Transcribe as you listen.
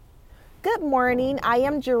Good morning. I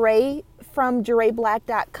am Jeray from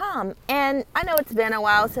JerayBlack.com. And I know it's been a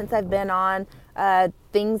while since I've been on.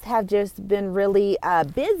 Things have just been really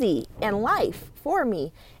busy in life for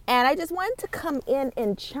me. And I just wanted to come in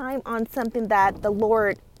and chime on something that the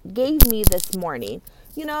Lord gave me this morning.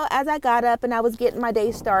 You know, as I got up and I was getting my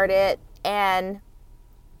day started, and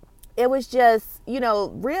it was just,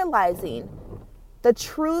 realizing the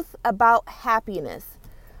truth about happiness.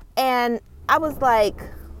 And I was like,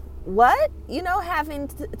 what? Having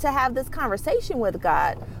to have this conversation with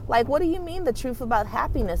God. Like, what do you mean the truth about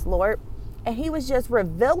happiness, Lord? And he was just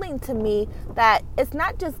revealing to me that it's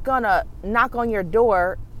not just gonna knock on your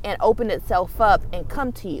door and open itself up and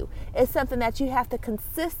come to you. It's something that you have to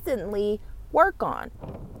consistently work on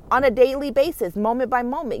a daily basis, moment by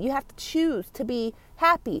moment. You have to choose to be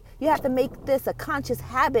happy. You have to make this a conscious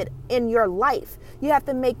habit in your life. You have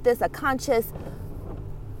to make this a conscious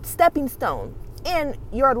stepping stone in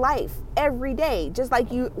your life every day. Just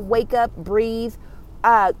like you wake up, breathe,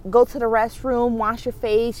 go to the restroom, wash your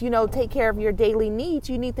face, take care of your daily needs.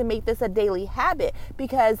 You need to make this a daily habit,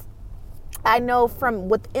 because I know from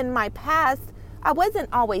within my past, I wasn't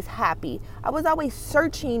always happy. I was always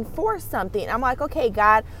searching for something. I'm like, okay,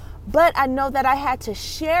 God, but I know that I had to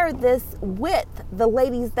share this with the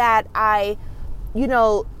ladies that I,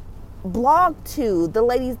 blog to, the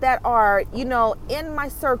ladies that are, in my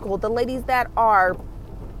circle, the ladies that are,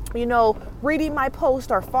 reading my post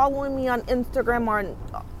or following me on Instagram or on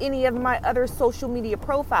any of my other social media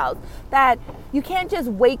profiles, that you can't just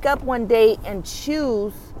wake up one day and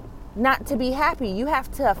choose not to be happy. You have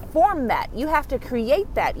to form that. You have to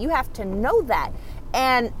create that. You have to know that.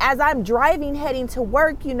 And as I'm driving, heading to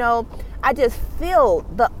work, I just feel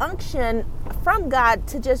the unction from God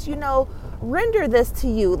to just, render this to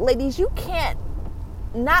you. Ladies, you can't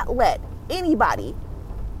not let anybody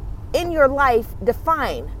in your life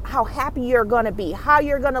define how happy you're going to be, how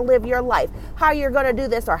you're going to live your life, how you're going to do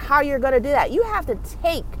this or how you're going to do that. You have to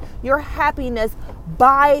take your happiness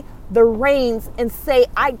by the reins and say,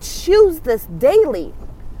 I choose this daily.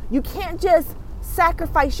 You can't just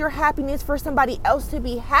sacrifice your happiness for somebody else to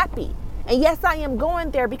be happy. And yes, I am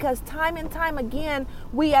going there, because time and time again,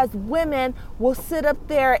 we as women will sit up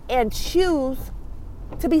there and choose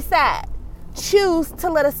to be sad, choose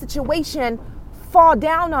to let a situation fall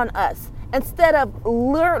down on us instead of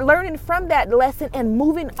learning from that lesson and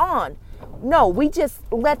moving on. No, we just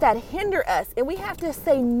let that hinder us, and we have to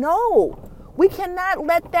say no. We cannot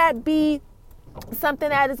let that be something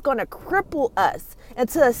that is going to cripple us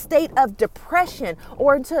into a state of depression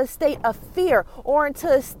or into a state of fear or into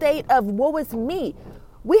a state of woe is me.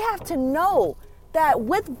 We have to know that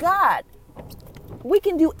with God, we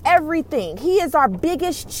can do everything. He is our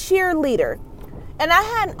biggest cheerleader. And I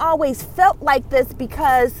hadn't always felt like this,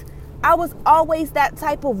 because I was always that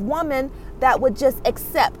type of woman that would just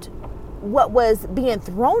accept what was being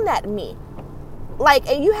thrown at me.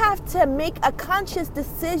 And you have to make a conscious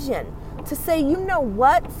decision to say, you know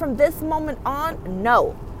what, from this moment on,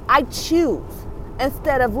 no, I choose.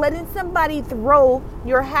 Instead of letting somebody throw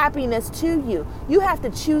your happiness to you, you have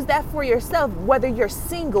to choose that for yourself, whether you're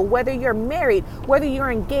single, whether you're married, whether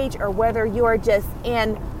you're engaged, or whether you're just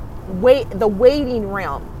in the waiting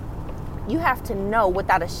realm. You have to know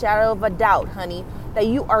without a shadow of a doubt, honey, that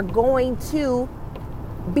you are going to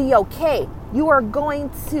be okay. You are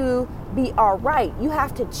going to be all right. You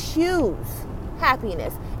have to choose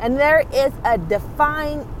happiness. And there is a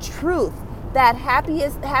defined truth that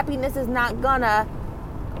happiness is not gonna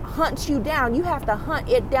hunt you down. You have to hunt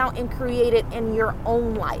it down and create it in your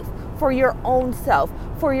own life, for your own self,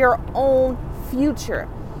 for your own future.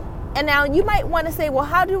 And now you might want to say, well,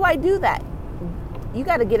 how do I do that? You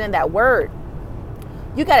got to get in that word.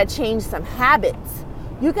 You got to change some habits.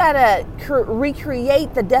 You got to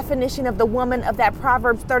recreate the definition of the woman, of that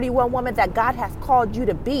Proverbs 31 woman that God has called you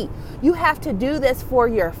to be. You have to do this for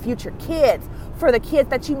your future kids, for the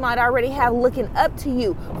kids that you might already have looking up to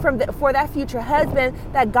you, for that future husband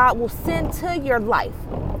that God will send to your life.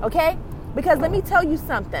 Okay? Because let me tell you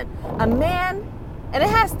something. A man, and it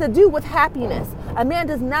has to do with happiness, a man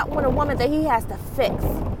does not want a woman that he has to fix.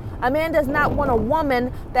 A man does not want a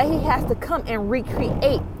woman that he has to come and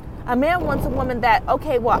recreate. A man wants a woman that,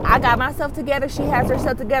 okay, well, I got myself together, she has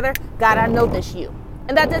herself together, God, I know this you.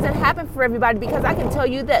 And that doesn't happen for everybody, because I can tell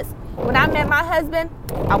you this. When I met my husband,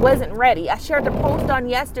 I wasn't ready. I shared the post on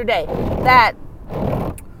yesterday that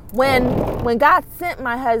when God sent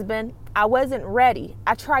my husband, I wasn't ready.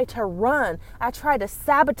 I tried to run. I tried to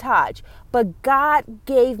sabotage. But God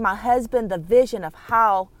gave my husband the vision of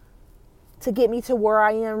how to get me to where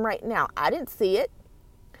I am right now. I didn't see it.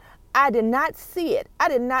 I did not see it. I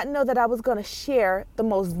did not know that I was going to share the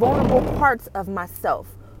most vulnerable parts of myself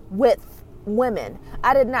with women.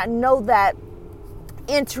 I did not know that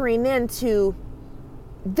entering into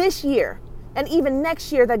this year and even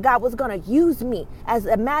next year that God was going to use me as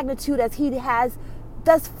a magnitude as he has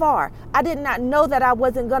thus far. I did not know that I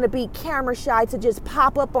wasn't going to be camera shy to just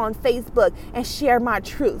pop up on Facebook and share my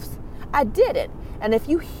truths. I did it. And if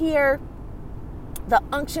you hear the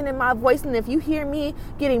unction in my voice, and if you hear me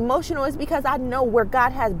get emotional, it's because I know where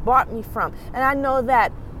God has brought me from. And I know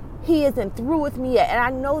that he isn't through with me yet. And I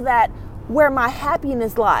know that where my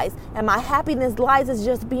happiness lies. And my happiness lies is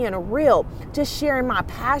just being real, just sharing my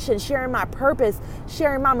passion, sharing my purpose,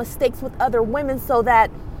 sharing my mistakes with other women, so that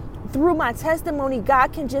through my testimony,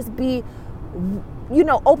 God can just be,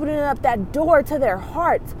 opening up that door to their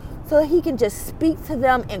hearts so that he can just speak to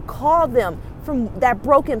them and call them from that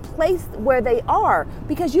broken place where they are.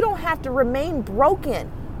 Because you don't have to remain broken.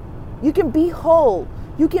 You can be whole.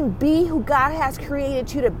 You can be who God has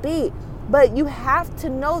created you to be. But you have to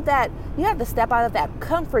know that you have to step out of that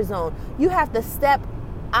comfort zone. You have to step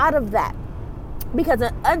out of that. Because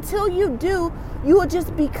until you do, you will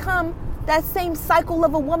just become that same cycle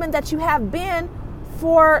of a woman that you have been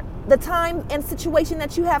for the time and situation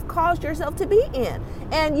that you have caused yourself to be in.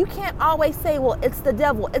 And you can't always say, well, it's the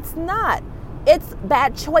devil. It's not. It's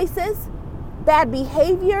bad choices, bad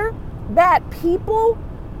behavior, bad people,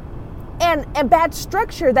 and bad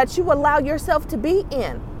structure that you allow yourself to be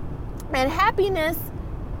in. And happiness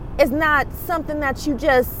is not something that you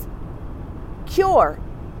just cure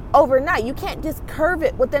overnight. You can't just curve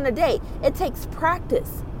it within a day. It takes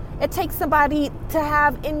practice. It takes somebody to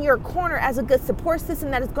have in your corner as a good support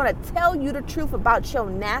system that is going to tell you the truth about your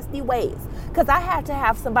nasty ways. Because I had to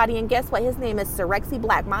have somebody, and guess what? His name is Sirexy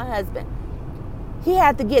Black, my husband. He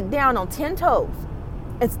had to get down on 10 toes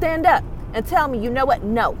and stand up and tell me, you know what?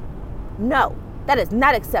 No, that is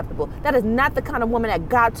not acceptable. That is not the kind of woman that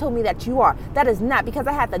God told me that you are. That is not, because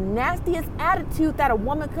I had the nastiest attitude that a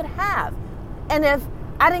woman could have. And if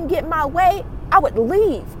I didn't get my way, I would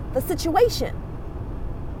leave the situation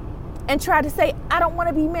and try to say, I don't want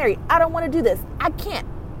to be married. I don't want to do this. I can't.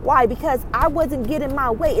 Why? Because I wasn't getting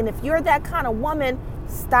my way. And if you're that kind of woman,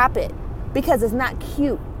 stop it, because it's not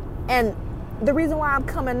cute. And the reason why I'm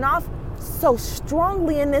coming off so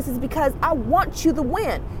strongly in this is because I want you to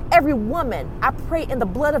win. Every woman, I pray in the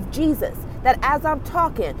blood of Jesus that as I'm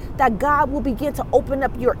talking, that God will begin to open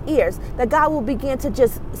up your ears, that God will begin to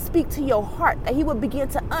just speak to your heart, that he will begin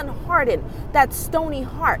to unharden that stony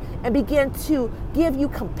heart and begin to give you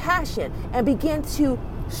compassion and begin to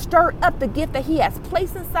stir up the gift that he has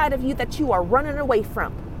placed inside of you that you are running away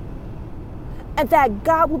from. And that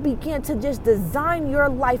God will begin to just design your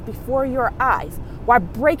life before your eyes while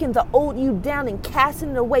breaking the old you down and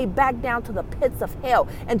casting it away back down to the pits of hell,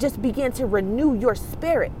 and just begin to renew your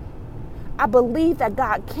spirit. I believe that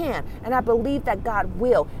God can, and I believe that God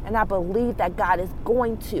will, and I believe that God is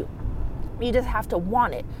going to. You just have to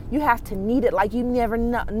want it. You have to need it like you never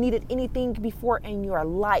needed anything before in your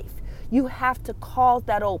life. You have to cause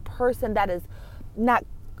that old person that is not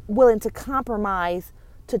willing to compromise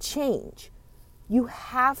to change. You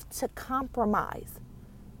have to compromise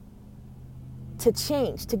to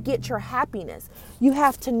change, to get your happiness. You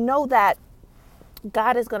have to know that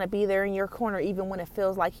God is going to be there in your corner even when it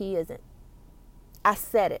feels like he isn't. I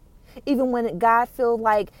said it. Even when God feels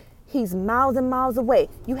like he's miles and miles away,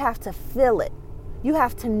 you have to feel it. You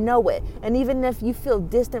have to know it. And even if you feel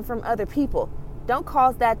distant from other people, don't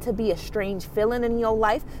cause that to be a strange feeling in your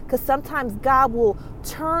life, because sometimes God will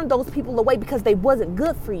turn those people away because they wasn't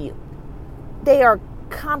good for you. They are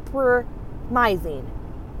compromising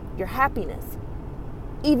your happiness.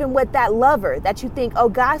 Even with that lover that you think, oh,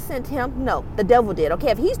 God sent him. No, the devil did.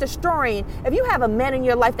 Okay, if you have a man in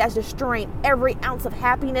your life that's destroying every ounce of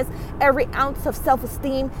happiness, every ounce of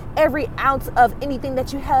self-esteem, every ounce of anything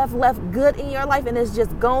that you have left good in your life, and it's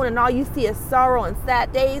just gone, and all you see is sorrow and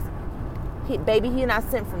sad days, he's not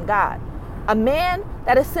sent from God. A man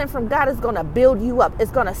that is sent from God is going to build you up.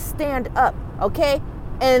 It's going to stand up, okay?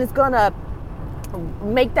 And it's going to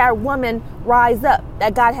make that woman rise up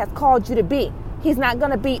that God has called you to be. He's not going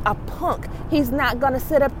to be a punk. He's not going to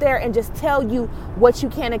sit up there and just tell you what you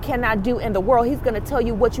can and cannot do in the world. He's going to tell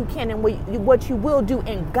you what you can and what you will do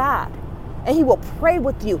in God. And he will pray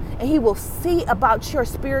with you, and he will see about your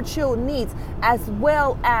spiritual needs as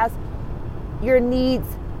well as your needs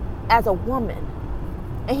as a woman.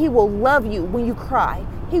 And he will love you when you cry.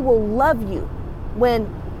 He will love you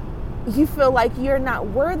when you feel like you're not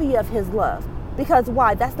worthy of his love. Because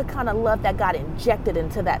why? That's the kind of love that God injected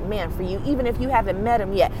into that man for you, even if you haven't met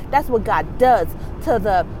him yet. That's what God does to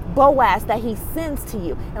the Boaz that he sends to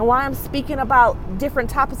you. And while I'm speaking about different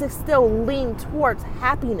topics, it still lean towards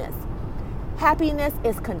happiness. Happiness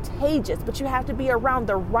is contagious, but you have to be around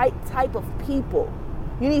the right type of people.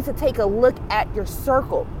 You need to take a look at your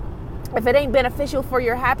circle. If it ain't beneficial for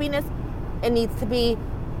your happiness, it needs to be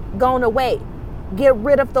gone away. Get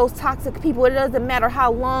rid of those toxic people. It doesn't matter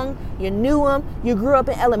how long you knew them, you grew up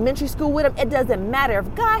in elementary school with them. It doesn't matter.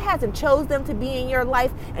 If God hasn't chose them to be in your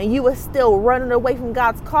life and you are still running away from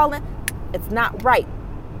God's calling, it's not right.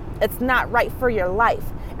 It's not right for your life.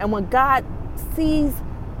 And when God sees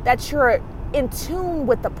that you're in tune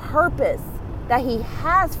with the purpose that he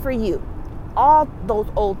has for you, all those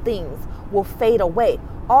old things will fade away.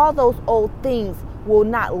 All those old things will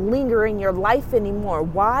not linger in your life anymore.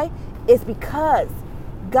 Why? It's because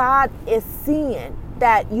God is seeing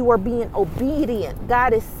that you are being obedient.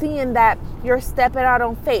 God is seeing that you're stepping out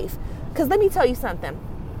on faith. Because let me tell you something.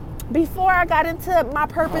 Before I got into my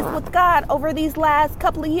purpose with God over these last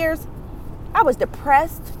couple of years, I was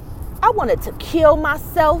depressed. I wanted to kill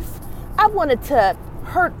myself. I wanted to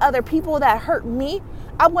hurt other people that hurt me.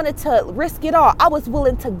 I wanted to risk it all. I was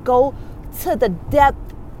willing to go to the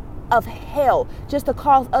depth of hell just to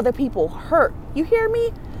cause other people hurt. You hear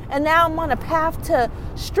me? And now I'm on a path to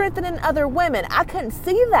strengthening other women. I couldn't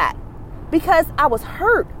see that because I was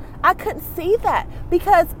hurt. I couldn't see that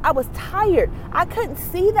because I was tired. I couldn't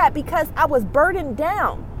see that because I was burdened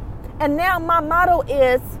down. And now my motto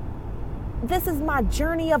is, this is my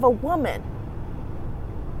journey of a woman.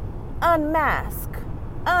 Unmasked,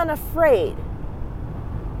 unafraid,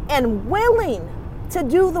 and willing to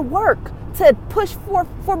do the work, to push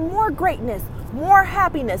for more greatness, more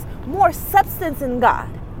happiness, more substance in God.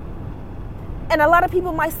 And a lot of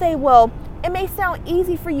people might say, well, it may sound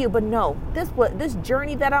easy for you, but no, this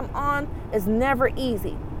journey that I'm on is never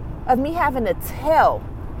easy. Of me having to tell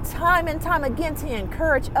time and time again to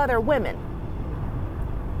encourage other women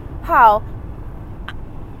how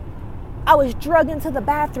I was drugged into the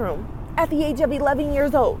bathroom at the age of 11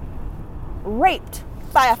 years old, raped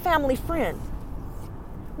by a family friend,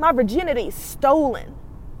 my virginity stolen.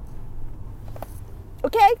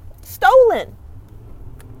 Okay? Stolen.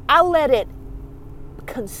 I let it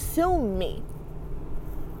consume me.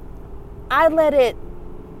 I let it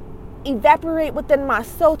evaporate within my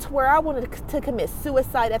soul to where I wanted to commit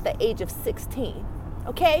suicide at the age of 16.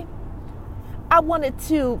 Okay? I wanted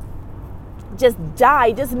to just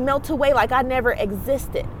die, just melt away like I never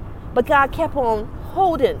existed. But God kept on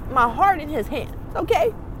holding my heart in his hands.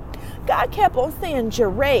 Okay? God kept on saying,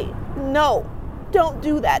 Jeray, no, don't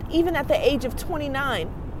do that. Even at the age of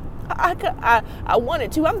 29, I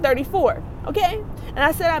wanted to. I'm 34, okay? And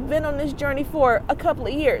I said I've been on this journey for a couple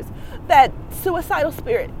of years. That suicidal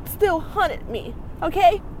spirit still hunted me,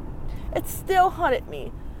 okay? It still hunted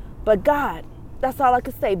me. But God, that's all I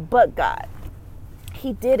could say, but God.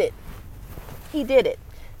 He did it. He did it.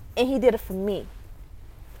 And he did it for me.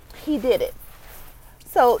 He did it.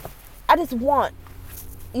 So I just want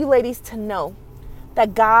you ladies to know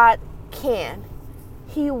that God can.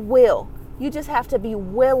 He will. You just have to be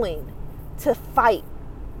willing to fight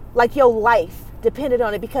like your life depended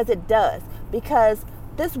on it, because it does. Because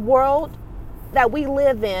this world that we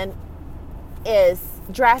live in is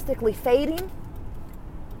drastically fading.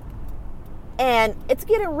 And it's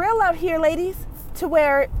getting real out here, ladies, to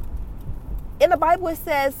where in the Bible it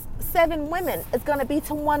says 7 women is going to be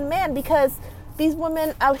to 1 man, because these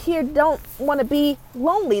women out here don't want to be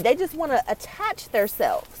lonely. They just want to attach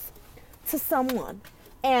themselves to someone.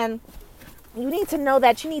 And you need to know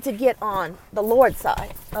that you need to get on the Lord's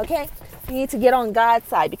side, okay? You need to get on God's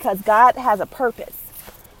side, because God has a purpose.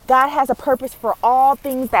 God has a purpose for all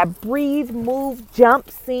things that breathe, move,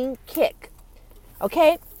 jump, sing, kick,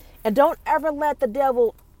 okay? And don't ever let the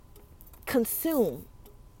devil consume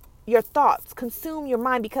your thoughts, consume your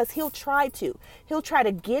mind, because he'll try to. He'll try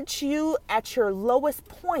to get you at your lowest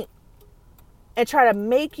point and try to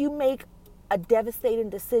make you make a devastating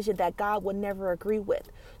decision that God will never agree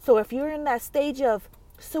with. So if you're in that stage of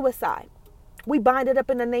suicide, we bind it up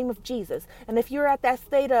in the name of Jesus. And if you're at that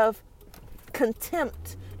state of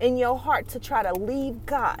contempt in your heart to try to leave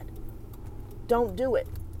God, don't do it.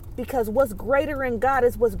 Because what's greater in God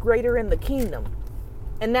is what's greater in the kingdom.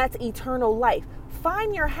 And that's eternal life.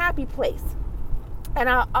 Find your happy place. And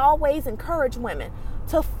I always encourage women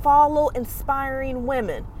to follow inspiring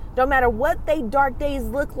women. No matter what they dark days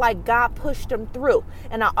look like, God pushed them through.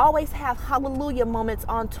 And I always have hallelujah moments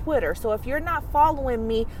on Twitter. So if you're not following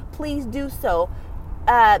me, please do so.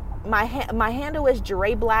 My handle is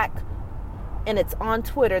Jeray Black, and it's on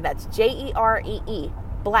Twitter. That's Jeree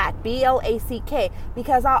Black, BLACK,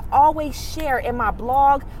 because I always share in my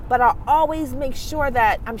blog, but I always make sure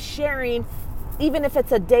that I'm sharing, even if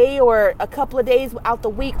it's a day or a couple of days out the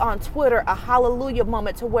week on Twitter, a hallelujah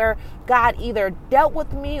moment to where God either dealt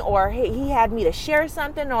with me or he had me to share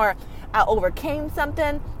something or I overcame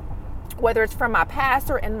something, whether it's from my past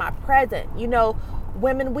or in my present. You know,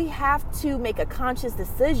 women, we have to make a conscious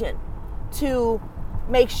decision to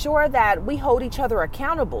make sure that we hold each other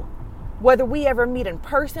accountable, whether we ever meet in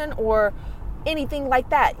person or anything like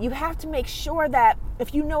that. You have to make sure that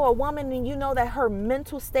if you know a woman and you know that her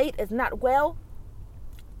mental state is not well,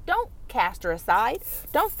 don't cast her aside.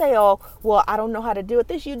 Don't say, oh, well, I don't know how to deal with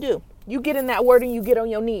this. You do. You get in that word and you get on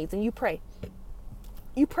your knees and you pray.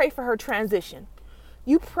 You pray for her transition.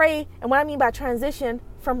 You pray, and what I mean by transition,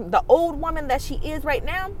 from the old woman that she is right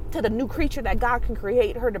now to the new creature that God can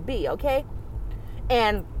create her to be, okay?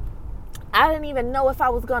 And I didn't even know if I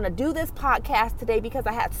was going to do this podcast today because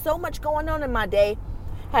I had so much going on in my day.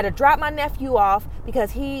 Had to drop my nephew off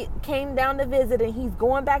because he came down to visit and he's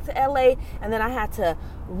going back to LA. And then I had to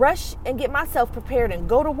rush and get myself prepared and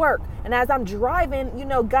go to work. And as I'm driving, you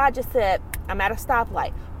know, God just said, I'm at a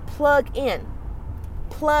stoplight. Plug in.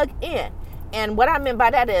 Plug in. And what I meant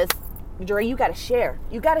by that is, Dre, you got to share.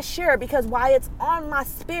 You got to share because while it's on my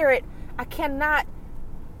spirit, I cannot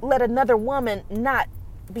let another woman not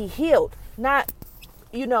be healed, not,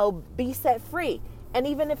 you know, be set free. And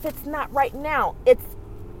even if it's not right now, it's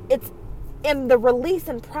in the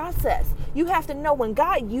releasing process. You have to know when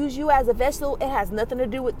God used you as a vessel, it has nothing to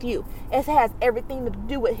do with you. It has everything to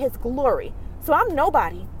do with his glory. So I'm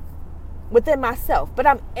nobody within myself, but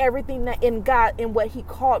I'm everything that in God, in what he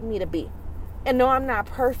called me to be. And no, I'm not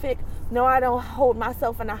perfect. No, I don't hold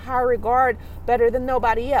myself in a high regard better than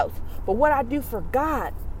nobody else. But what I do for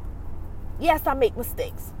God, yes, I make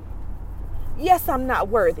mistakes. Yes, I'm not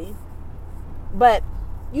worthy. But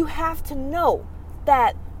you have to know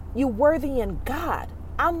that you're worthy in God.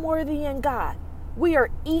 I'm worthy in God. We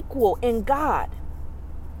are equal in God.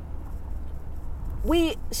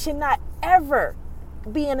 We should not ever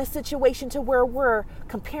be in a situation to where we're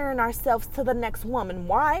comparing ourselves to the next woman.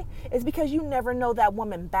 Why? It's because you never know that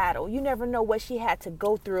woman battle. You never know what she had to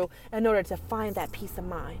go through in order to find that peace of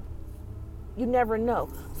mind. You never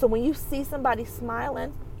know. So when you see somebody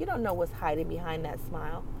smiling, you don't know what's hiding behind that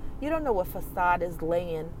smile. You don't know what facade is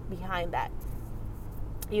laying behind that.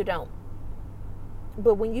 You don't.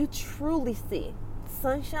 But when you truly see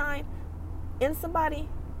sunshine in somebody,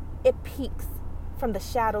 it peaks from the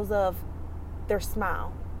shadows of their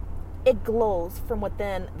smile. It glows from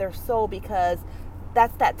within their soul because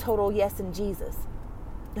that's that total yes in Jesus.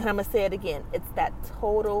 And I'm going to say it again. It's that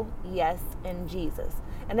total yes in Jesus.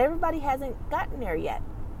 And everybody hasn't gotten there yet.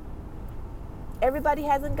 Everybody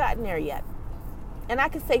hasn't gotten there yet. And I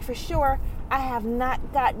can say for sure, I have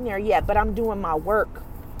not gotten there yet, but I'm doing my work.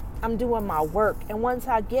 I'm doing my work. And once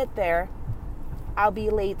I get there, I'll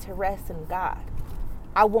be laid to rest in God.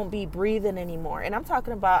 I won't be breathing anymore. And I'm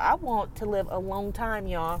talking about, I want to live a long time,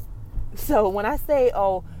 y'all. So when I say,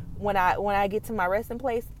 oh, when I get to my resting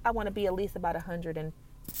place, I want to be at least about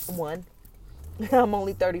 101. I'm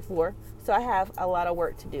only 34. So I have a lot of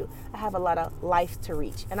work to do. I have a lot of life to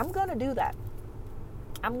reach. And I'm going to do that.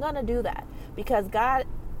 I'm going to do that because God,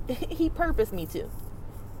 he purposed me to.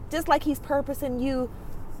 Just like he's purposing you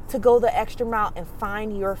to go the extra mile and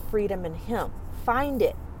find your freedom in him. Find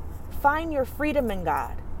it. Find your freedom in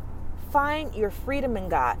God. Find your freedom in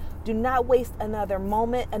God. Do not waste another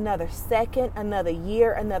moment, another second, another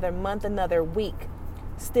year, another month, another week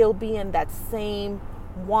still being that same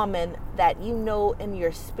woman that you know in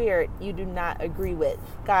your spirit you do not agree with.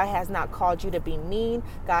 God has not called you to be mean.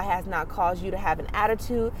 God has not caused you to have an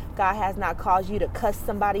attitude. God has not caused you to cuss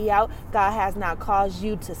somebody out. God has not caused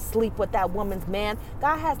you to sleep with that woman's man.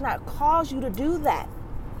 God has not caused you to do that.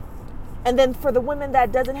 And then for the women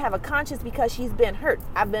that doesn't have a conscience because she's been hurt,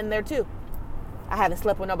 I've been there too. I haven't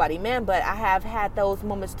slept with nobody man, but I have had those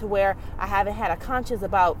moments to where I haven't had a conscience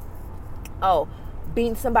about, oh,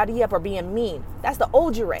 beating somebody up or being mean. That's the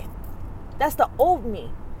old Jeray. That's the old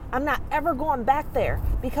me. I'm not ever going back there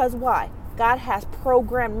because why? God has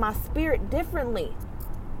programmed my spirit differently.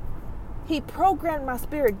 He programmed my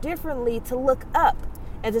spirit differently to look up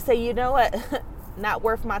and to say, you know what? Not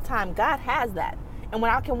worth my time. God has that. And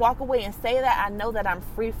when I can walk away and say that, I know that I'm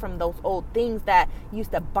free from those old things that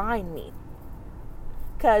used to bind me.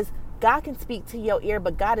 Because God can speak to your ear,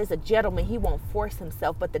 but God is a gentleman. He won't force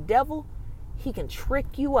himself. But the devil, he can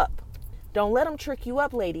trick you up. Don't let him trick you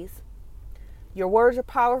up, ladies. Your words are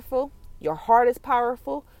powerful. Your heart is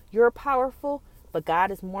powerful. You're powerful. But God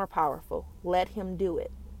is more powerful. Let him do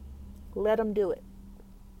it. Let him do it.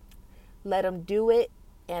 Let him do it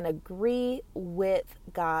and agree with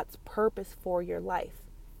God's purpose for your life.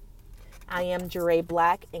 I am Jeray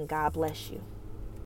Black, and God bless you.